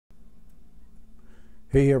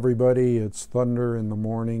Hey everybody, it's thunder in the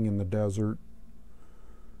morning in the desert.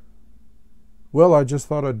 Well, I just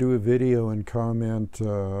thought I'd do a video and comment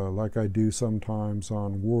like I do sometimes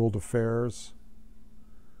on world affairs.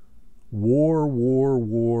 War, war,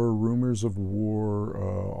 war, rumors of war,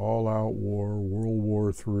 all out war, World War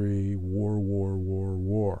III, war, war, war,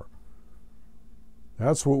 war.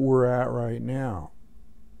 That's what we're at right now.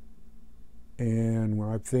 And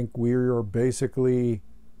I think we are basically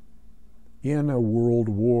in a world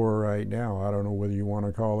war right now. I don't know whether you want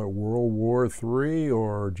to call it World War III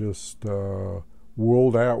or just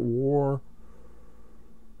world at war.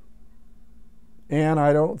 And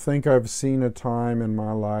I don't think I've seen a time in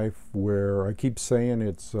my life where I keep saying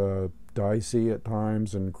it's dicey at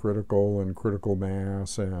times and critical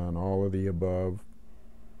mass and all of the above.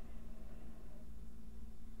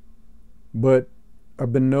 But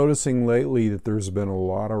I've been noticing lately that there's been a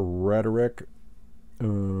lot of rhetoric,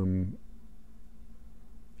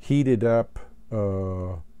 heated up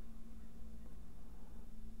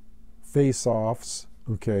face-offs,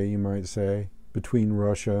 okay, you might say, between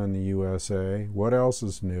Russia and the USA. What else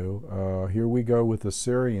is new? Here we go with the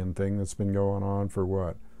Syrian thing that's been going on for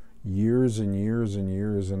what? Years and years and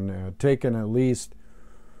years, and taken at least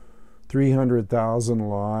 300,000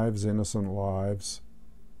 lives, innocent lives.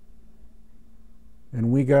 And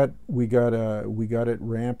we got it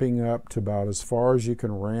ramping up to about as far as you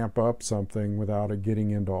can ramp up something without it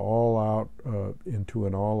getting into into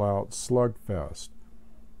an all-out slugfest.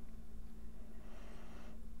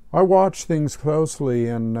 I watch things closely,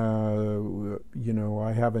 and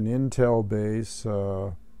I have an intel base.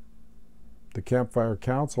 The Campfire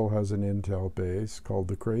Council has an intel base called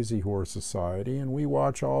the Crazy Horse Society, and we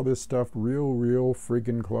watch all this stuff real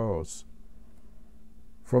freaking close.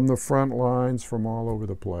 From the front lines, from all over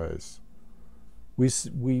the place.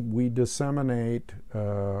 We disseminate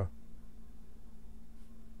to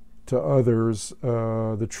others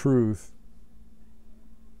the truth.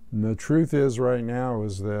 And the truth is right now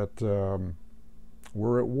is that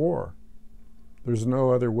we're at war. There's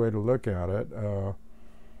no other way to look at it.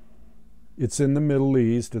 It's in the Middle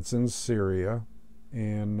East, it's in Syria,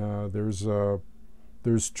 and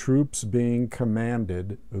there's troops being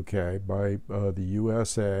commanded, okay, by the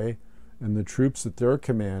USA, and the troops that they're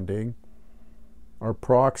commanding are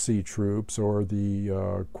proxy troops, or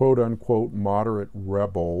the quote-unquote moderate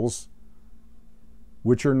rebels,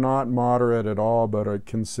 which are not moderate at all, but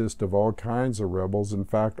consist of all kinds of rebels. In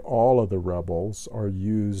fact, all of the rebels are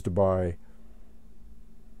used by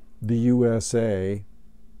the USA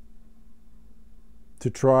to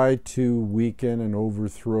try to weaken and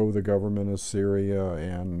overthrow the government of Syria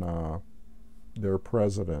and their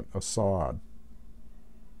president, Assad.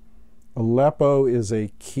 Aleppo is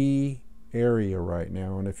a key area right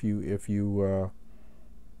now, and if you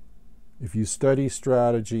study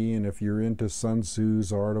strategy, and if you're into Sun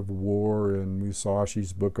Tzu's Art of War and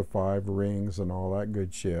Musashi's Book of Five Rings and all that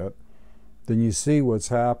good shit, then you see what's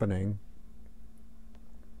happening.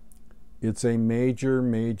 It's a major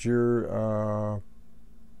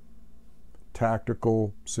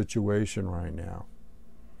tactical situation right now.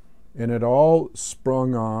 And it all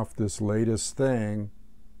sprung off this latest thing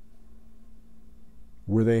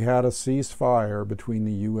where they had a ceasefire between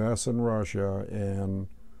the US and Russia, and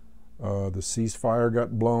the ceasefire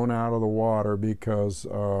got blown out of the water because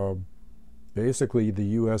basically the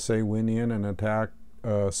USA went in and attacked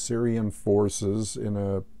Syrian forces in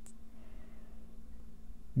a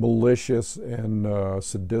malicious and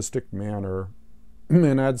sadistic manner.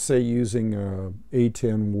 And I'd say using a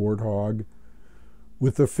A-10 Warthog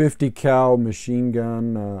with the 50 cal machine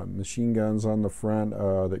guns on the front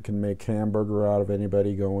that can make hamburger out of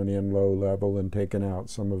anybody going in low level, and taking out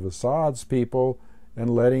some of Assad's people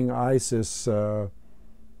and letting ISIS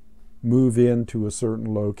move into a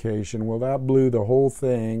certain location. Well, that blew the whole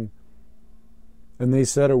thing. And they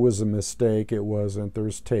said it was a mistake. It wasn't.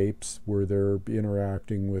 There's tapes where they're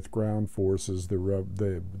interacting with ground forces, the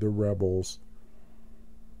rebels.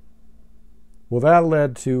 Well, that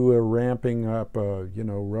led to a ramping up,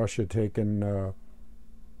 Russia taking the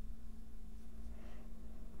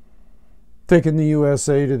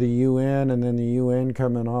USA to the UN, and then the UN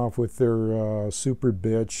coming off with their super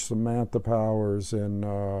bitch Samantha Powers and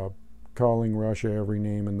calling Russia every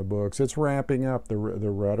name in the books. It's ramping up. The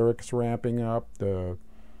rhetoric's ramping up.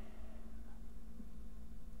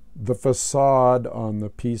 The facade on the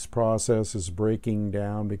peace process is breaking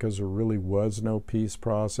down, because there really was no peace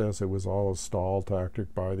process. It was all a stall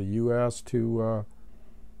tactic by the U.S. to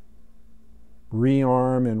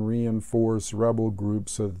rearm and reinforce rebel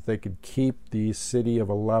groups so that they could keep the city of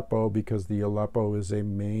Aleppo, because the Aleppo is a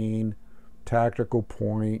main tactical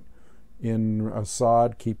point in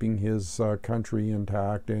Assad keeping his country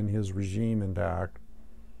intact and his regime intact.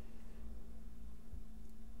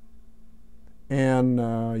 And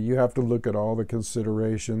you have to look at all the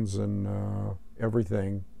considerations and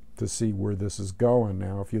everything to see where this is going.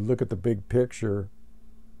 Now, if you look at the big picture,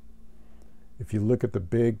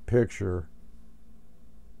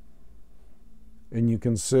 and you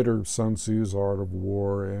consider Sun Tzu's Art of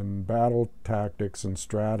War and battle tactics and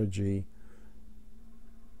strategy,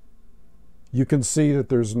 you can see that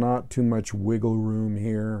there's not too much wiggle room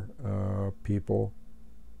here, people.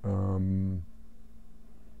 And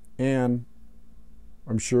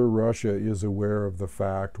I'm sure Russia is aware of the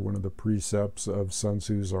fact one of the precepts of Sun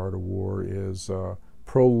Tzu's Art of War is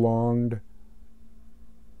prolonged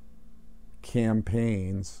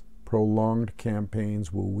campaigns. Prolonged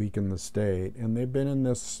campaigns will weaken the state. And they've been in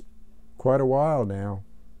this quite a while now.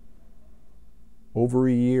 Over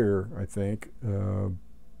a year, I think.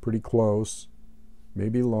 Pretty close.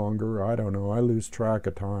 Maybe longer. I don't know. I lose track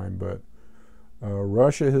of time. But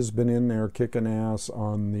Russia has been in there kicking ass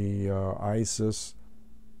on the ISIS.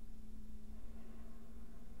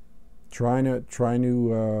 Trying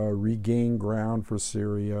to regain ground for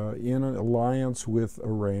Syria in an alliance with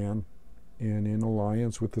Iran and in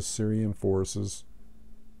alliance with the Syrian forces.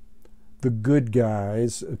 The good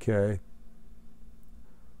guys, okay.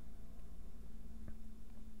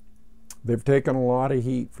 They've taken a lot of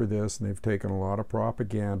heat for this, and they've taken a lot of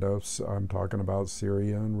propaganda. I'm talking about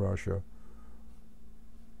Syria and Russia.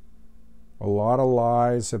 A lot of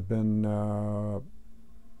lies have been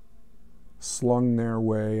slung their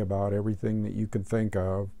way about everything that you could think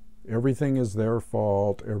of. Everything is their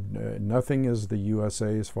fault. Nothing is the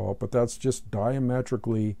USA's fault, but that's just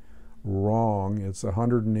diametrically wrong. It's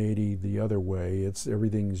 180 the other way.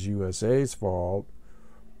 Everything's USA's fault.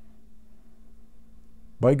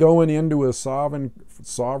 By going into a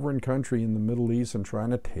sovereign country in the Middle East and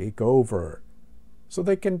trying to take over so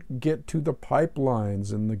they can get to the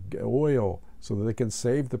pipelines and the oil, so that they can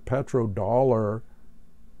save the petrodollar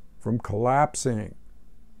from collapsing.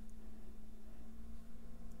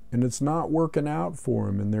 And it's not working out for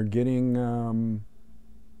them, and they're getting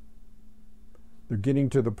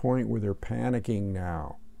to the point where they're panicking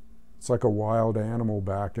now. It's like a wild animal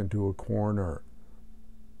backed into a corner.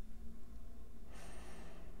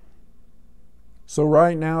 So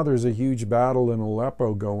right now there's a huge battle in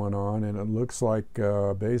Aleppo going on, and it looks like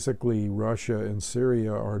basically Russia and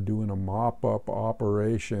Syria are doing a mop-up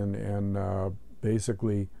operation and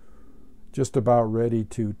basically just about ready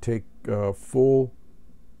to take full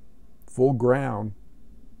ground,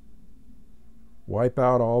 wipe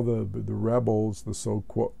out all the rebels, the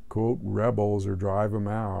so-quote rebels, or drive them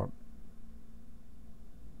out.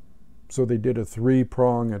 So they did a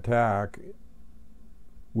three-prong attack,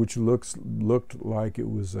 which looked like it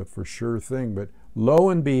was a for sure thing. But lo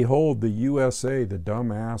and behold, the USA, the dumb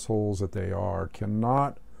assholes that they are,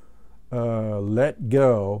 cannot let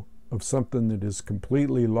go of something that is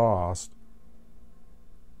completely lost.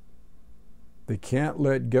 They can't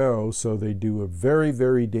let go, so they do a very,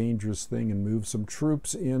 very dangerous thing and move some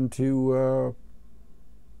troops into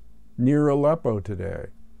near Aleppo today.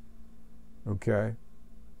 Okay?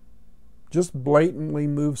 Just blatantly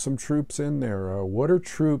move some troops in there. What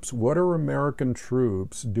are American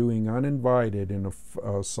troops doing uninvited in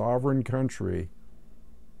a sovereign country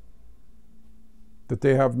that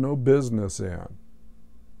they have no business in?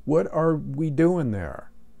 What are we doing there?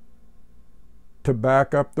 To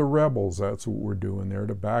back up the rebels, that's what we're doing there,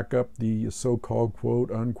 to back up the so-called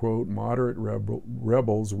quote-unquote moderate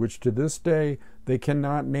rebels, which to this day they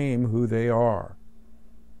cannot name who they are.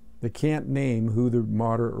 They can't name who the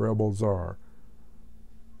moderate rebels are.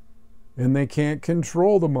 And they can't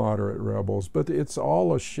control the moderate rebels, but it's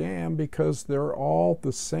all a sham because they're all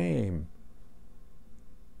the same.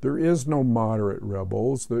 There is no moderate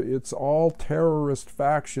rebels. It's all terrorist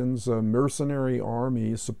factions, mercenary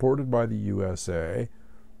armies supported by the USA.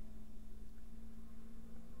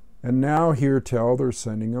 And now here they're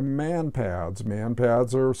sending them MANPADS.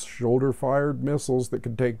 MANPADS are shoulder-fired missiles that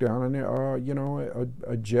can take down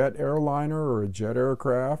a jet airliner or a jet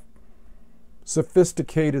aircraft.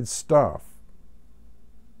 Sophisticated stuff.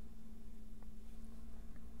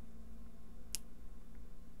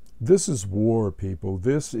 This is war, people.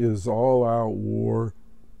 This is all-out war.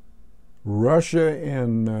 Russia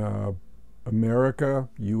and America,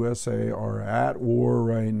 USA, are at war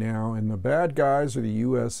right now, and the bad guys are the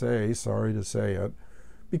USA, sorry to say it,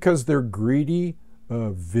 because they're greedy,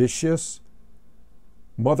 vicious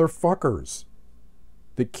motherfuckers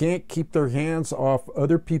that can't keep their hands off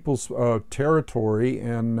other people's territory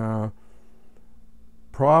and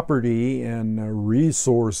property and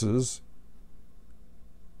resources.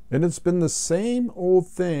 And it's been the same old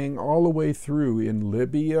thing all the way through in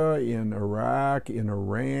Libya, in Iraq, in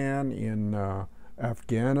Iran, in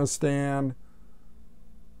Afghanistan.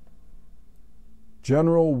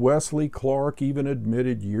 General Wesley Clark even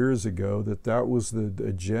admitted years ago that that was the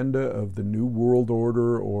agenda of the New World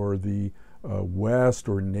Order or the West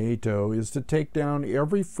or NATO, is to take down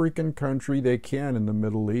every freaking country they can in the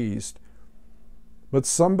Middle East. But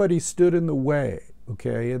somebody stood in the way,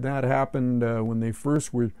 okay? And that happened when they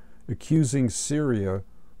first were accusing Syria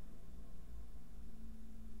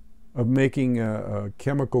of making a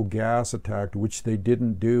chemical gas attack, which they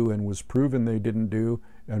didn't do and was proven they didn't do.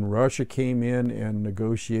 And Russia came in and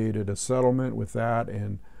negotiated a settlement with that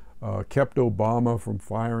and kept Obama from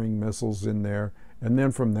firing missiles in there. And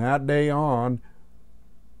then from that day on,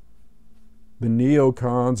 the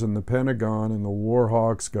neocons and the Pentagon and the war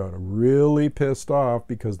hawks got really pissed off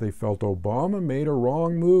because they felt Obama made a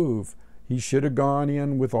wrong move. He should have gone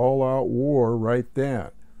in with all-out war right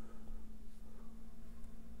then.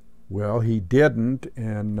 Well, he didn't,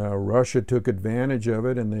 and Russia took advantage of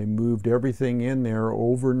it, and they moved everything in there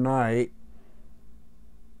overnight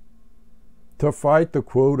to fight the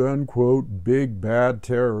quote-unquote big bad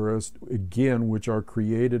terrorists, again, which are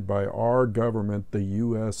created by our government, the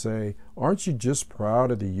USA. Aren't you just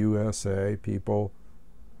proud of the USA, people?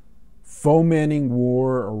 Fomenting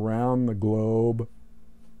war around the globe,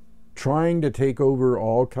 trying to take over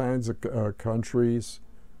all kinds of countries,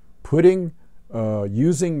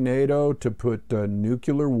 using NATO to put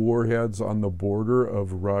nuclear warheads on the border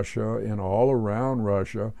of Russia and all around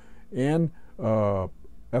Russia, and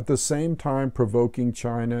at the same time provoking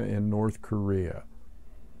China and North Korea.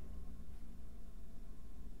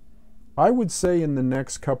 I would say in the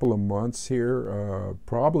next couple of months here,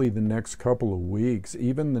 probably the next couple of weeks,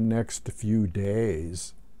 even the next few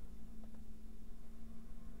days,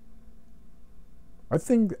 I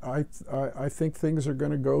think things are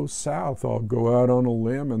going to go south. I'll go out on a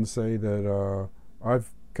limb and say that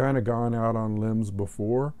I've kind of gone out on limbs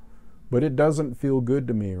before, but it doesn't feel good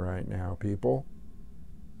to me right now, people.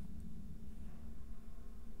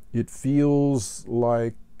 It feels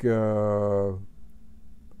like a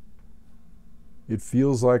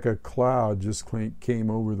cloud just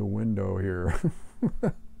came over the window here.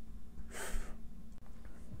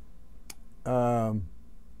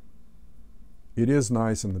 It is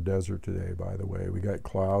nice in the desert today, by the way. We got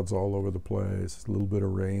clouds all over the place. A little bit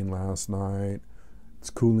of rain last night. It's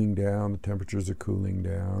cooling down. The temperatures are cooling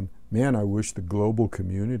down. Man, I wish the global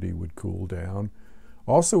community would cool down.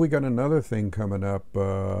 Also, we got another thing coming up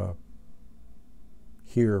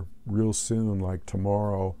here real soon, like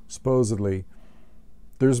tomorrow. Supposedly,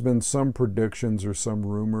 there's been some predictions or some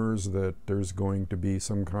rumors that there's going to be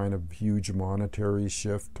some kind of huge monetary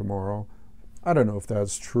shift tomorrow. I don't know if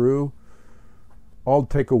that's true. I'll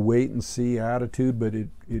take a wait and see attitude, but it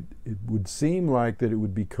would seem like that it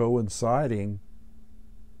would be coinciding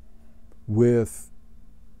with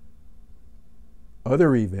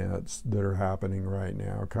other events that are happening right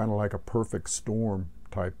now, kind of like a perfect storm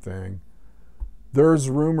type thing.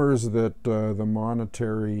 There's rumors that the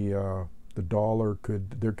monetary, the dollar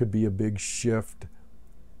there could be a big shift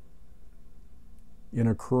in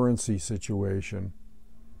a currency situation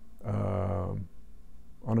on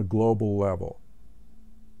a global level.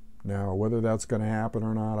 Now, whether that's going to happen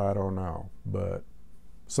or not, I don't know. But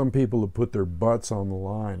some people have put their butts on the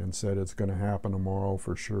line and said it's going to happen tomorrow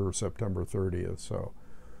for sure, September 30th. So,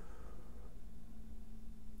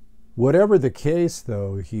 whatever the case,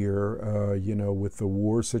 though, here, with the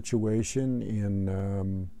war situation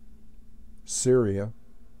in Syria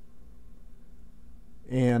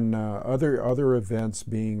and other events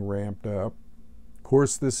being ramped up, of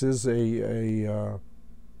course, this is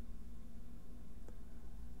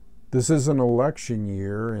this is an election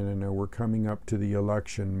year, and we're coming up to the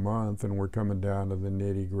election month, and we're coming down to the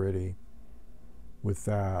nitty-gritty with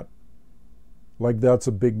that. Like that's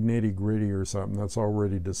a big nitty-gritty or something. That's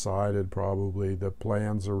already decided probably. The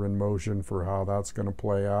plans are in motion for how that's going to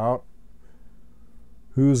play out.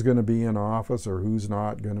 Who's going to be in office or who's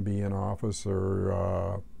not going to be in office,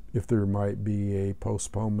 or if there might be a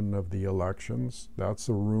postponement of the elections. That's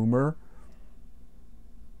a rumor.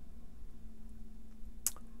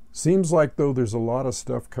 Seems like, though, there's a lot of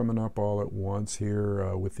stuff coming up all at once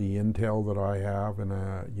here with the intel that I have, and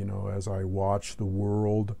as I watch the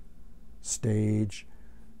world stage.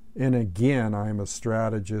 And again, I'm a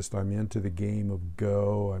strategist. I'm into the game of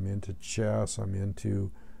Go. I'm into chess. I'm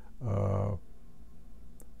into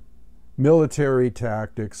military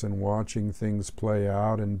tactics and watching things play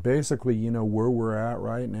out. And basically, where we're at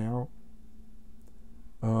right now,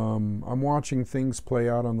 I'm watching things play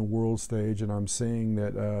out on the world stage, and I'm seeing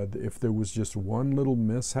that if there was just one little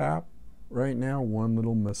mishap right now, one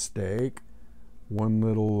little mistake, one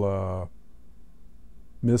little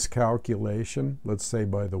miscalculation, let's say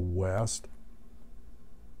by the West,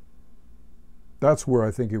 that's where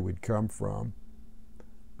I think it would come from.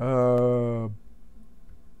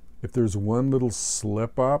 If there's one little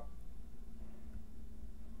slip up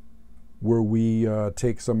where we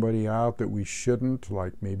take somebody out that we shouldn't,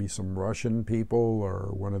 like maybe some Russian people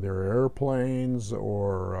or one of their airplanes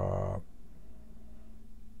or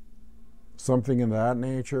something of that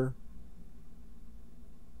nature,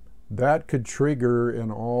 that could trigger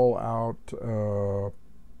an all-out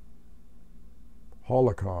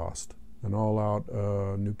holocaust, an all-out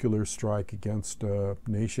nuclear strike against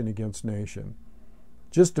nation,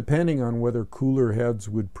 just depending on whether cooler heads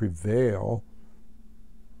would prevail.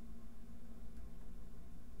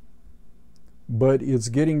 But it's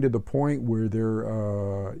getting to the point where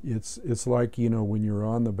it's like, you know, when you're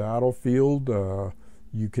on the battlefield,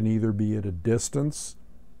 you can either be at a distance,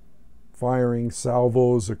 firing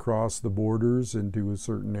salvos across the borders into a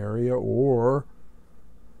certain area, or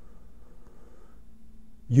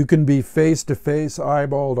you can be face to face,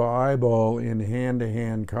 eyeball to eyeball in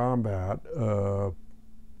hand-to-hand combat.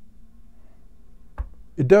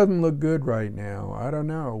 It doesn't look good right now. I don't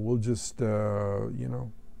know. We'll just, you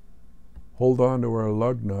know, hold on to our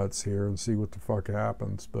lug nuts here and see what the fuck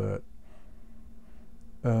happens. But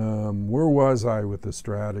where was I with the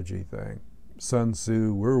strategy thing? Sun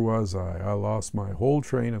Tzu, where was I? I lost my whole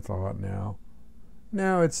train of thought now.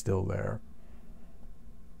 Now it's still there.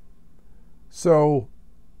 So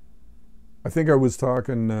I think I was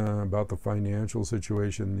talking about the financial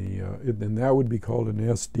situation, and that would be called an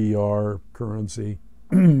SDR currency,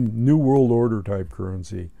 New World Order type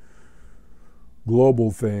currency.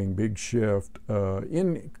 Global thing, big shift,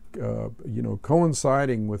 you know,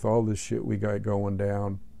 coinciding with all this shit we got going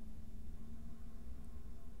down.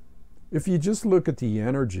 If you just look at the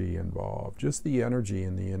energy involved, just the energy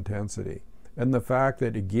and the intensity, and the fact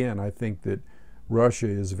that, again, I think that Russia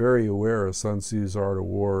is very aware of Sun Tzu's Art of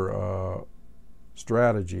War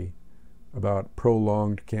strategy about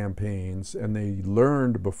prolonged campaigns, and they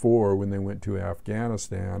learned before when they went to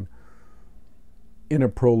Afghanistan in a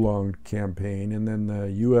prolonged campaign, and then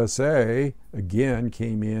the USA again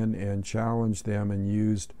came in and challenged them and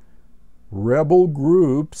used rebel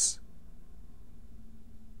groups.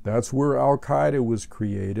 That's where Al-Qaeda was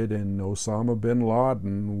created, and Osama bin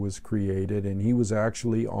Laden was created, and he was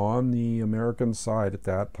actually on the American side at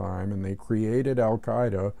that time, and they created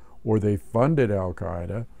Al-Qaeda, or they funded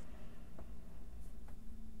Al-Qaeda.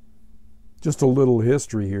 Just a little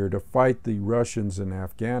history here, to fight the Russians in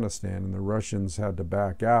Afghanistan, and the Russians had to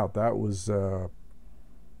back out. That was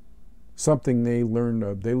something they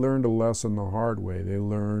learned. They learned a lesson the hard way. They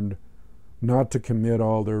learned not to commit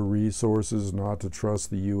all their resources, not to trust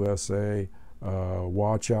the USA,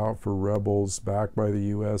 watch out for rebels backed by the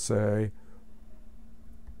USA.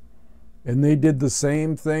 And they did the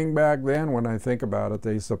same thing back then. When I think about it,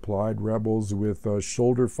 they supplied rebels with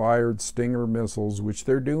shoulder-fired Stinger missiles, which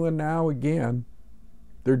they're doing now again.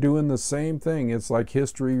 They're doing the same thing. It's like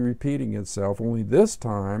history repeating itself, only this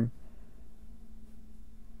time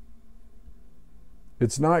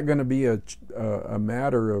it's not going to be a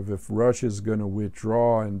matter of if Russia's going to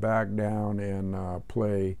withdraw and back down and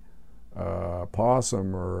play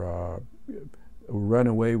possum or run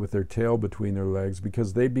away with their tail between their legs,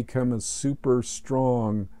 because they become a super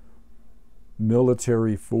strong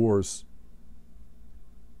military force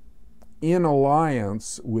in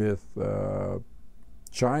alliance with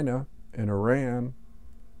China and Iran.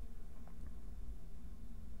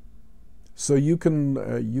 So you can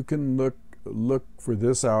look for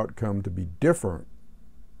this outcome to be different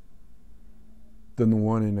than the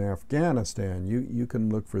one in Afghanistan. You can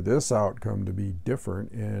look for this outcome to be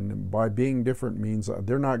different, and by being different means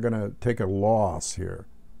they're not going to take a loss here.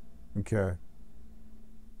 Okay.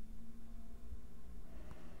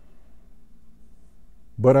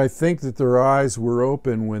 But I think that their eyes were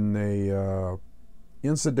open when they,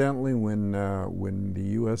 incidentally, when the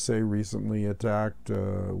USA recently attacked,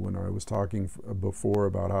 when I was talking before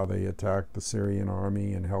about how they attacked the Syrian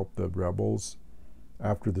army and helped the rebels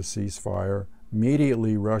after the ceasefire,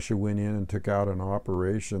 immediately Russia went in and took out a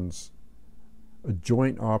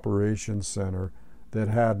joint operations center that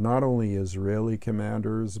had not only Israeli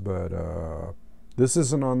commanders, but this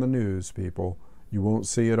isn't on the news, people. You won't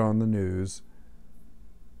see it on the news.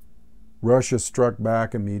 Russia struck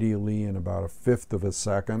back immediately in about a fifth of a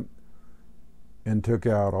second and took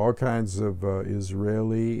out all kinds of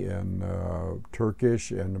Israeli and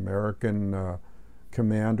Turkish and American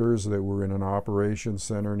commanders that were in an operations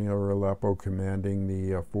center near Aleppo commanding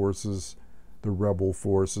the forces, the rebel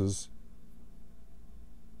forces.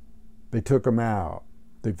 They took them out.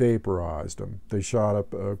 They vaporized them. They shot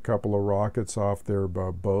up a couple of rockets off their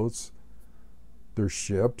boats, their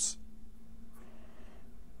ships.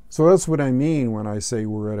 So that's what I mean when I say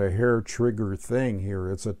we're at a hair trigger thing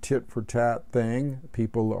here. It's a tit for tat thing.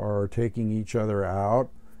 People are taking each other out.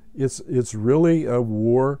 It's really a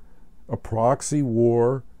war, a proxy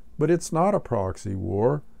war, but it's not a proxy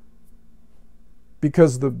war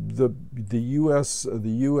because the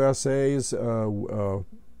USA's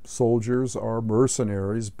soldiers are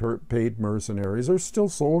mercenaries, paid mercenaries. They're still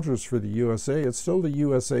soldiers for the USA. It's still the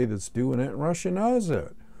USA that's doing it, and Russia knows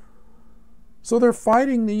it. So they're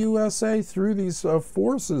fighting the USA through these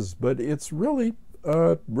forces, but it's really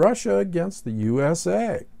Russia against the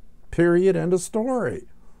USA. Period. End of story.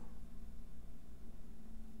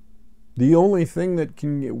 The only thing that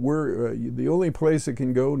the only place it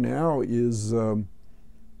can go now is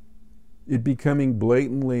it becoming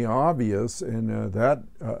blatantly obvious, and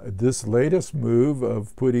this latest move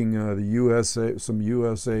of putting some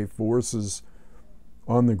USA forces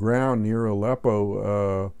on the ground near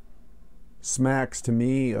Aleppo smacks to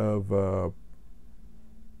me of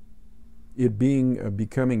it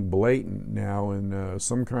becoming blatant now, and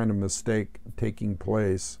some kind of mistake taking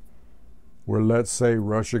place, where let's say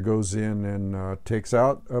Russia goes in and takes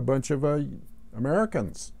out a bunch of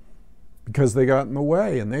Americans because they got in the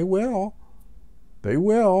way, and they will.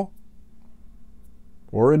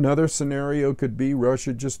 Or another scenario could be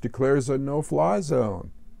Russia just declares a no-fly zone,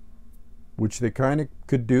 which they kind of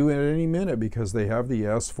could do at any minute because they have the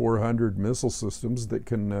S-400 missile systems that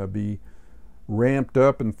can be ramped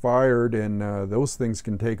up and fired, and those things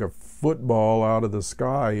can take a football out of the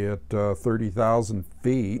sky at 30,000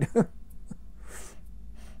 feet.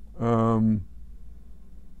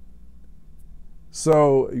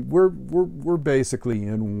 So we're basically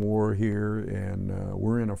in war here, and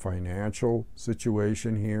we're in a financial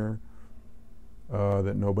situation here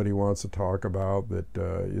that nobody wants to talk about, that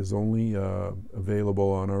is only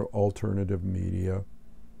available on our alternative media.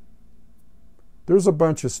 There's a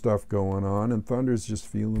bunch of stuff going on, and Thunder's just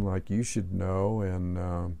feeling like you should know,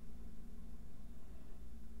 and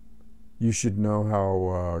you should know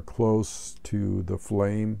how close to the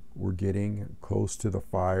flame we're getting, close to the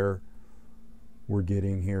fire we're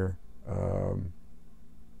getting here,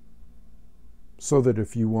 so that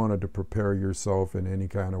if you wanted to prepare yourself in any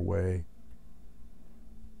kind of way,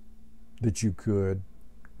 that you could.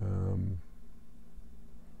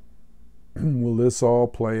 Will this all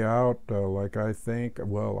play out like I think?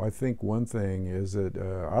 Well, I think one thing is that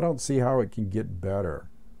I don't see how it can get better.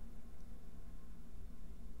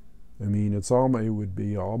 I mean, it would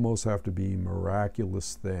be almost have to be a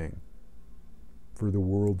miraculous thing for the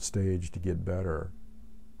world stage to get better.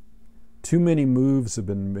 Too many moves have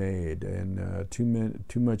been made, and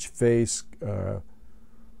too much face.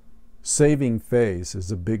 Saving face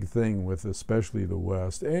is a big thing with especially the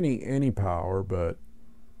West, any power, but.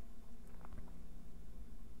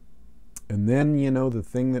 And then, you know, the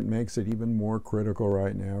thing that makes it even more critical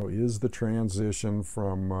right now is the transition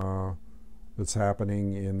from that's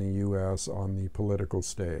happening in the U.S. on the political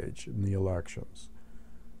stage in the elections.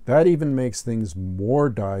 That even makes things more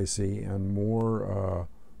dicey and more,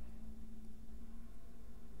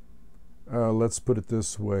 let's put it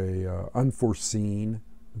this way, unforeseen,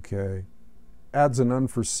 okay? Adds an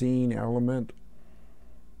unforeseen element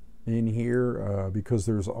in here because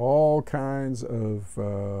there's all kinds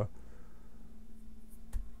of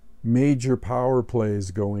major power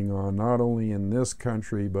plays going on, not only in this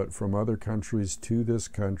country, but from other countries to this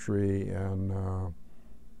country. And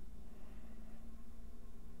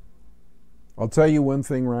I'll tell you one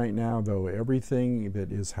thing right now, though. Everything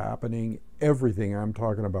that is happening, everything I'm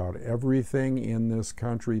talking about, everything in this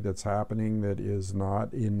country that's happening that is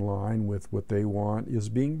not in line with what they want is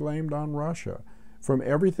being blamed on Russia. From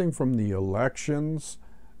everything from the elections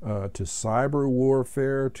to cyber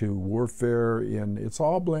warfare, to warfare it's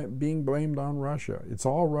all being blamed on Russia. It's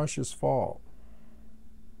all Russia's fault.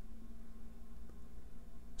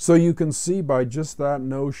 So you can see by just that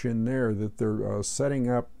notion there that they're setting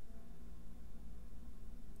up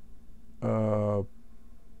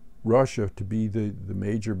Russia to be the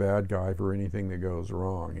major bad guy for anything that goes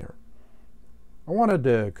wrong here. I wanted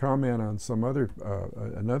to comment on some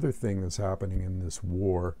another thing that's happening in this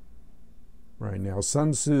war right now.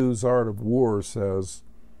 Sun Tzu's Art of War says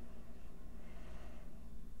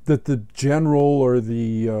that the general or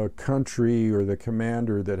the country or the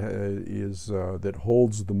commander that that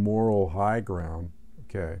holds the moral high ground,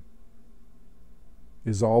 okay,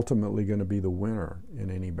 is ultimately going to be the winner in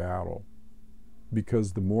any battle,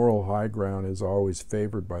 because the moral high ground is always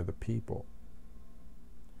favored by the people.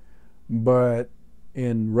 But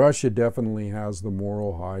Russia definitely has the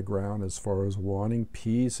moral high ground as far as wanting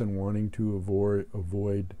peace and wanting to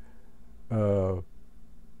avoid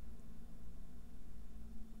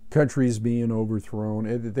countries being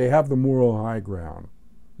overthrown. They have the moral high ground.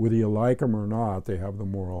 Whether you like them or not, they have the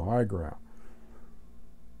moral high ground.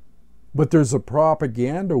 But there's a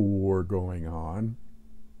propaganda war going on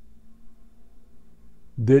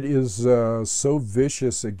that is so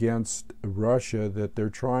vicious against Russia that they're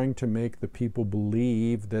trying to make the people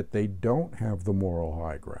believe that they don't have the moral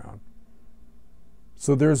high ground.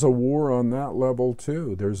 So there's a war on that level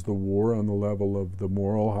too. There's the war on the level of the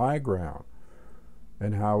moral high ground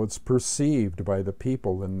and how it's perceived by the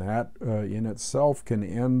people, and that in itself can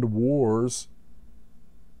end wars.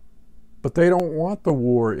 But they don't want the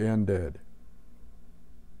war ended.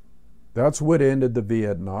 That's what ended the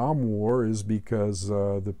Vietnam War, is because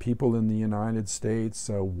the people in the United States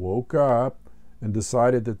woke up and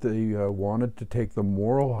decided that they wanted to take the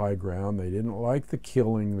moral high ground. They didn't like the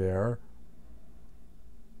killing there.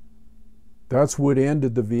 That's what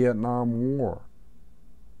ended the Vietnam War,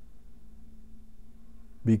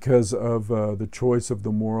 because of the choice of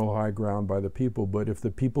the moral high ground by the people. But if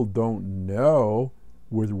the people don't know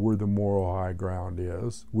where the moral high ground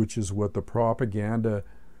is, which is what the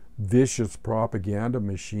vicious propaganda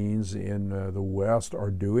machines in the West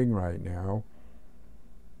are doing right now,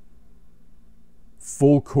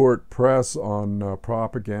 full court press on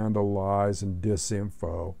propaganda, lies, and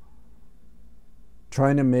disinfo,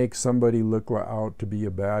 trying to make somebody look out to be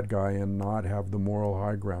a bad guy and not have the moral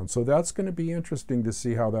high ground. So that's going to be interesting to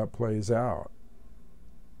see how that plays out.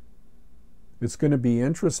 It's going to be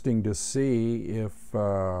interesting to see if,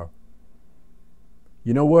 you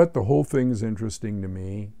know what, the whole thing's interesting to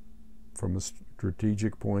me from a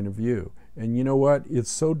strategic point of view. And you know what,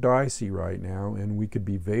 it's so dicey right now, and we could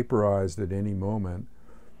be vaporized at any moment.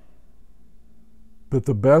 But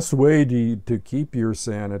the best way to keep your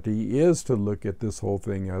sanity is to look at this whole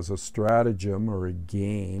thing as a stratagem or a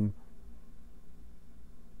game.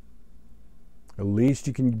 At least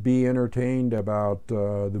you can be entertained about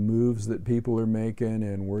the moves that people are making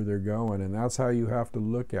and where they're going, and that's how you have to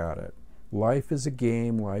look at it. Life is a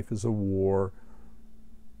game, life is a war.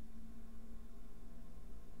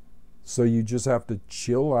 So you just have to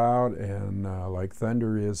chill out and, like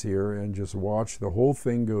Thunder is here, and just watch the whole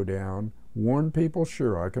thing go down. Warn people?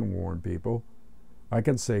 Sure, I can warn people. I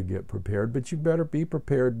can say get prepared, but you better be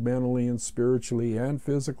prepared mentally and spiritually and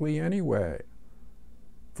physically anyway,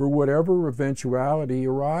 for whatever eventuality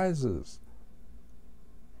arises,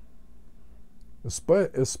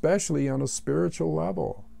 especially on a spiritual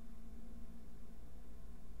level.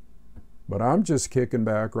 But I'm just kicking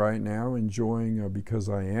back right now, enjoying, because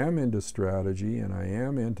I am into strategy and I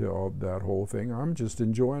am into that whole thing. I'm just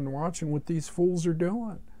enjoying watching what these fools are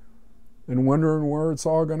doing and wondering where it's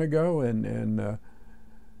all going to go, and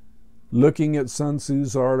looking at Sun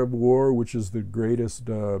Tzu's Art of War, which is the greatest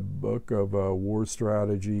book of war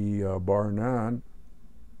strategy, bar none,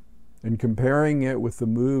 and comparing it with the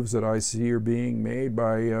moves that I see are being made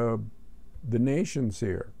by the nations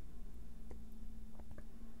here.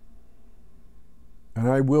 And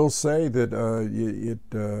I will say that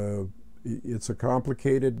it's a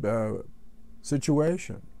complicated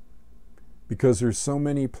situation, because there's so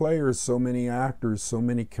many players, so many actors, so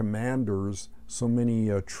many commanders, so many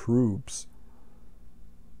troops,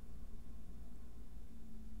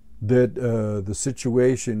 that the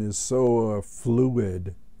situation is so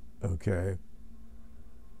fluid, okay?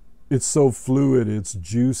 It's so fluid, it's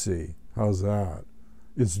juicy. How's that?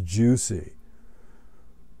 It's juicy.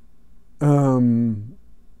 And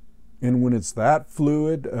when it's that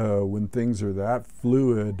fluid, when things are that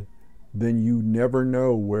fluid, then you never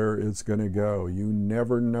know where it's going to go. You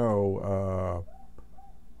never know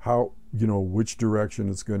which direction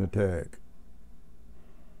it's going to take.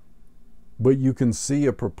 But you can see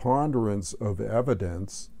a preponderance of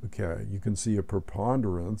evidence, okay? You can see a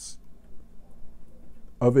preponderance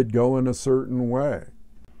of it going a certain way.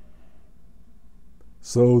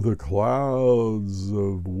 So the clouds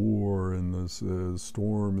of war and this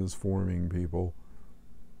storm is forming, people.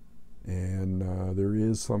 And there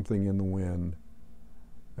is something in the wind.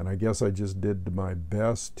 And I guess I just did my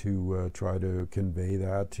best to try to convey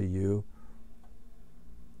that to you.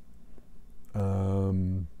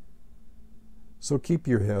 So keep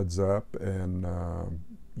your heads up and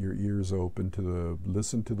your ears open to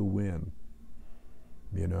listen to the wind.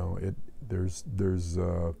 You know, there's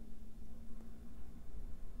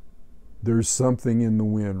something in the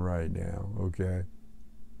wind right now, okay?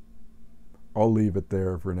 I'll leave it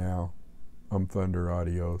there for now. I'm Thunder.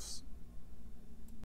 Adios.